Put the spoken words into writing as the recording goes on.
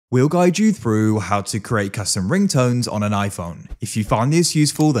We'll guide you through how to create custom ringtones on an iPhone. If you find this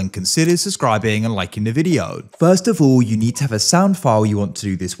useful, then consider subscribing and liking the video. First of all, you need to have a sound file you want to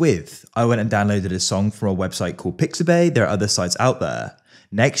do this with. I went and downloaded a song from a website called Pixabay. There are other sites out there.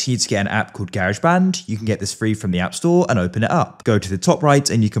 Next, you need to get an app called GarageBand. You can get this free from the App Store and open it up. Go to the top right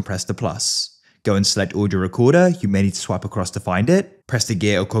and you can press the plus. Go and select audio recorder. You may need to swipe across to find it. Press the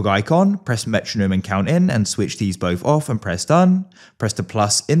gear or cog icon, press metronome and count in and switch these both off and press done. Press the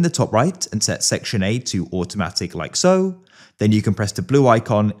plus in the top right and set section A to automatic like so. Then you can press the blue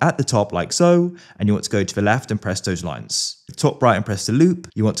icon at the top like so, and you want to go to the left and press those lines. The top right and press the loop.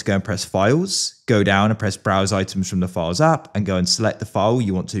 You want to go and press files, go down and press browse items from the files app and go and select the file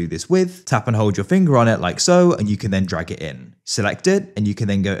you want to do this with. Tap and hold your finger on it like so, and you can then drag it in. Select it and you can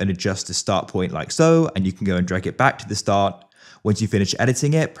then go and adjust the start point like so, and you can go and drag it back to the start. Once you finish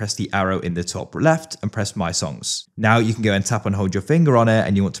editing it, press the arrow in the top left and press My Songs. Now you can go and tap and hold your finger on it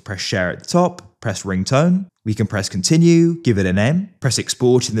and you want to press Share at the top, press Ringtone. We can press Continue, give it a name, press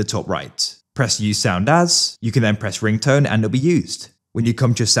Export in the top right. Press Use Sound As. You can then press Ringtone and it'll be used. When you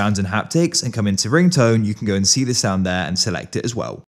come to Sounds and Haptics and come into Ringtone, you can go and see the sound there and select it as well.